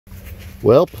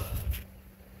Well,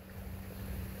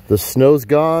 the snow's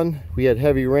gone. We had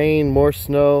heavy rain, more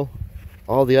snow.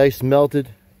 All the ice melted.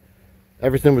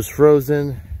 Everything was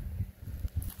frozen.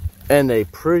 And they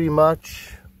pretty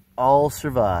much all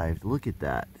survived. Look at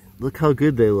that. Look how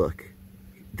good they look.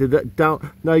 Did that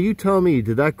down? Now you tell me,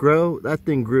 did that grow? That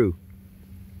thing grew.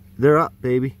 They're up,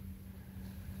 baby.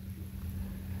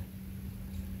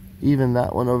 Even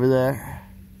that one over there,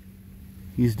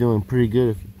 he's doing pretty good.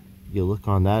 If you look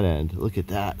on that end, look at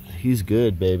that. He's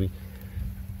good, baby.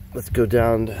 Let's go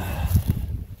down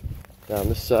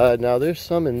this side. Now there's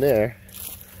some in there.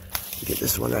 Look at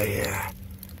this one right here.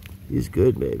 He's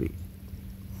good, baby.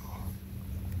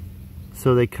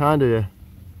 So they kind of,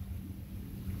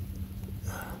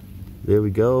 there we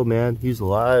go, man. He's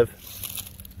alive.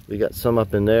 We got some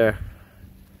up in there.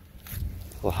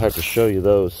 I'll have to show you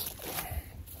those.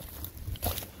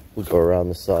 We'll go around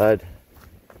the side.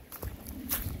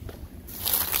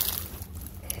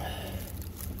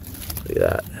 Look at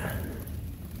that.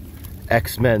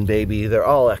 X-Men, baby. They're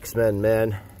all X-Men,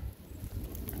 man.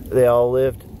 They all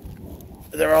lived.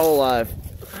 They're all alive.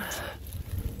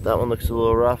 That one looks a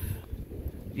little rough.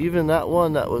 Even that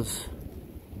one that was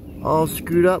all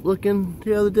screwed up looking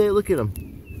the other day, look at him.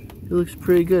 He looks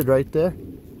pretty good right there.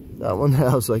 That one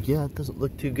I was like, yeah, it doesn't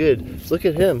look too good. Look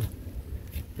at him.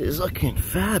 He's looking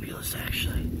fabulous,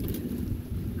 actually.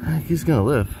 I think he's gonna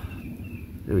live.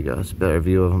 There we go, that's a better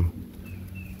view of him.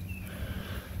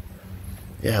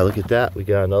 Yeah, look at that. We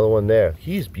got another one there.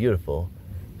 He's beautiful.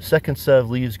 Second set of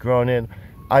leaves grown in.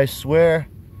 I swear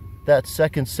that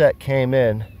second set came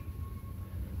in.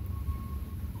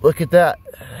 Look at that.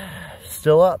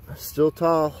 Still up, still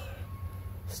tall,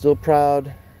 still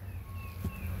proud.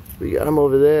 We got him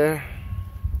over there.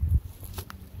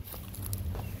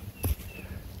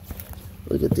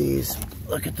 Look at these.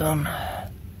 Look at them.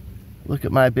 Look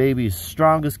at my babies.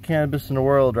 Strongest cannabis in the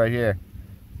world right here.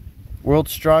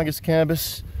 World's strongest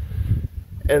cannabis.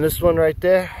 And this one right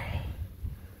there,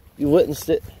 you witnessed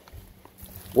it.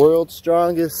 World's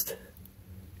strongest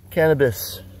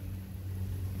cannabis.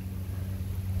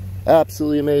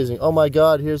 Absolutely amazing. Oh my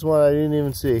God, here's one I didn't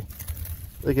even see.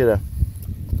 Look at him.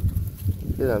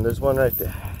 Look at him, there's one right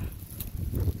there.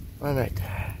 One right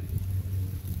there.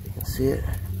 You can see it.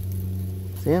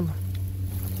 See him?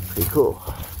 Pretty cool.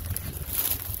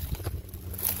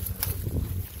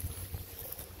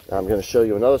 Now I'm gonna show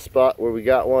you another spot where we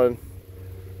got one.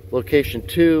 Location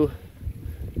 2.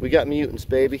 We got mutants,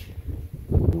 baby.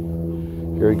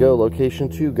 Here we go, location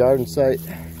 2, garden site.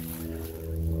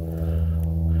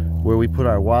 Where we put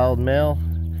our wild male,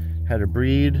 had a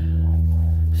breed.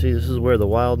 See, this is where the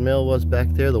wild male was back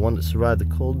there, the one that survived the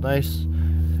cold and ice.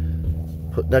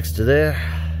 Put next to there.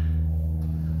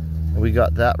 And we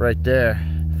got that right there.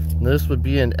 And this would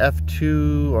be an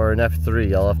F2 or an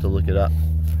F3, I'll have to look it up.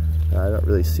 I don't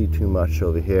really see too much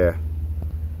over here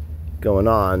going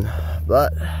on,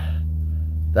 but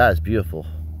that is beautiful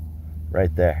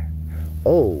right there.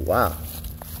 Oh, wow.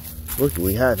 Look what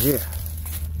we have here.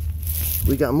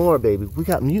 We got more, baby. We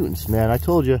got mutants, man. I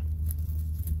told you.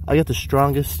 I got the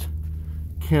strongest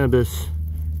cannabis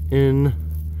in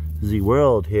the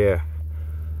world here.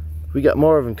 We got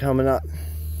more of them coming up.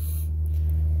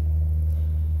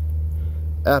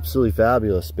 Absolutely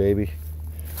fabulous, baby.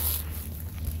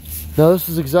 Now this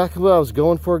is exactly what I was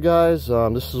going for, guys.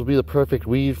 This will be the perfect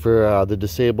weed for the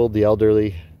disabled, the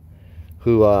elderly,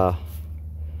 who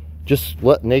just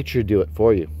let nature do it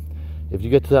for you. If you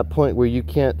get to that point where you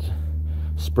can't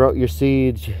sprout your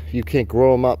seeds, you can't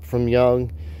grow them up from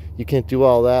young, you can't do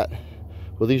all that,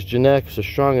 well, these genetics are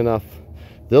strong enough,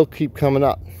 they'll keep coming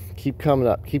up, keep coming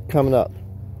up, keep coming up,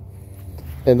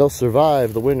 and they'll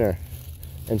survive the winter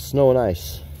and snow and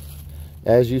ice,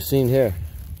 as you've seen here.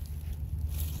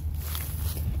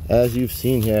 As you've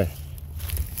seen here.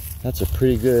 That's a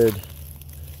pretty good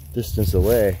distance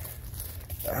away.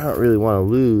 I don't really want to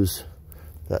lose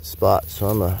that spot, so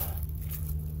I'm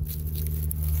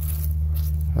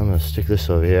gonna stick this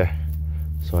over here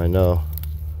so I know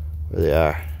where they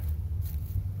are.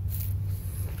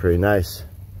 Pretty nice.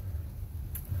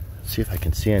 Let's see if I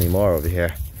can see any more over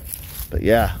here. But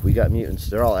yeah, we got mutants.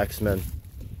 They're all X-Men.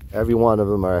 Every one of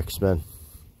them are X-Men.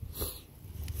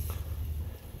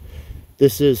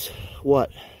 This is,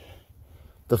 what,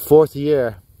 the 4th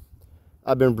year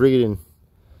I've been breeding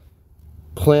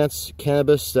plants,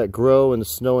 cannabis that grow in the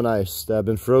snow and ice, that have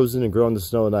been frozen and grow in the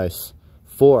snow and ice.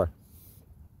 4.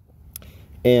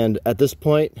 And at this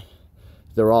point,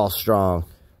 they're all strong.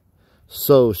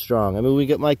 So strong. I mean, we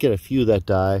might get a few that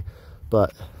die,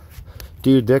 but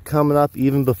dude, they're coming up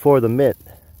even before the mint.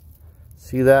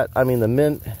 See that? I mean, the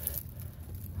mint,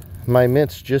 my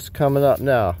mint's just coming up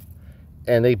now.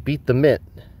 and they beat the mint.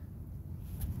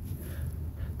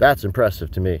 That's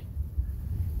impressive to me.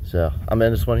 So I'm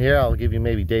in this one here. I'll give you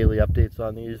maybe daily updates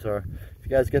on these, or if you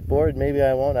guys get bored, maybe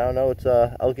I won't. I don't know. It's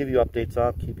I'll give you updates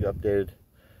on, keep you updated.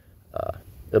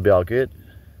 It'll be all good.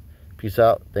 Peace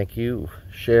out. Thank you.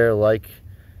 Share, like,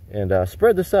 and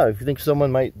spread this out. If you think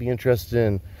someone might be interested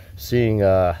in seeing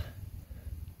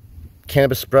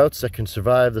cannabis sprouts that can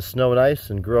survive the snow and ice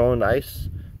and grow in ice,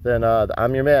 then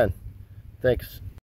I'm your man. Thanks.